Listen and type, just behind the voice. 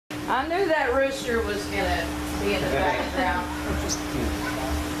I knew that rooster was going to be in the background.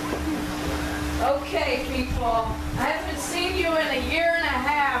 Okay, people. I haven't seen you in a year and a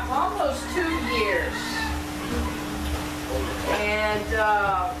half, almost 2 years. And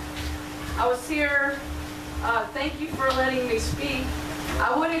I was here. Thank you for letting me speak.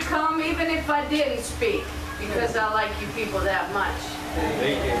 I wouldn't come even if I didn't speak, because I like you people that much.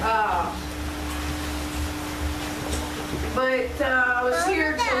 Thank you. But I was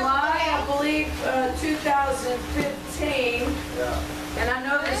here July, I believe, 2015. And I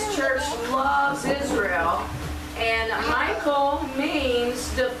know this church loves Israel. And Michael means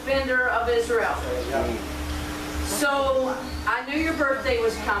defender of Israel. So I knew your birthday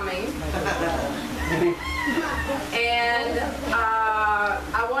was coming. And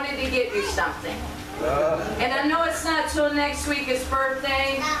I wanted to get you something. And I know it's not till next week his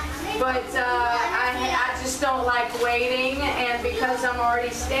birthday, but I just don't like waiting, and because I'm already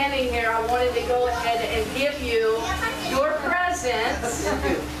standing here, I wanted to go ahead and give you your presents,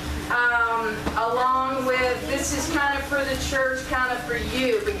 along with, this is kind of for the church, kind of for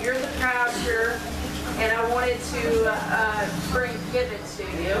you, but you're the pastor, and I wanted to give it to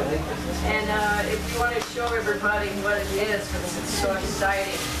you. And if you want to show everybody what it is, because it's so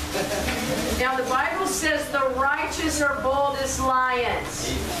exciting. Now the Bible says the righteous are bold as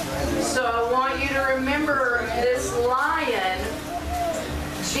lions. So I want you to remember this lion.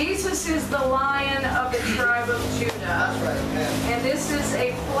 Jesus is the Lion of the tribe of Judah. And this is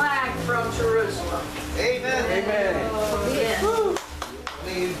a flag from Jerusalem. Amen. Amen.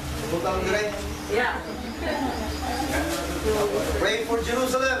 Yeah. Pray for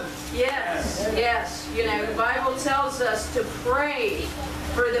Jerusalem. Yes, yes. You know, the Bible tells us to pray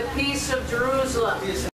for the peace of Jerusalem.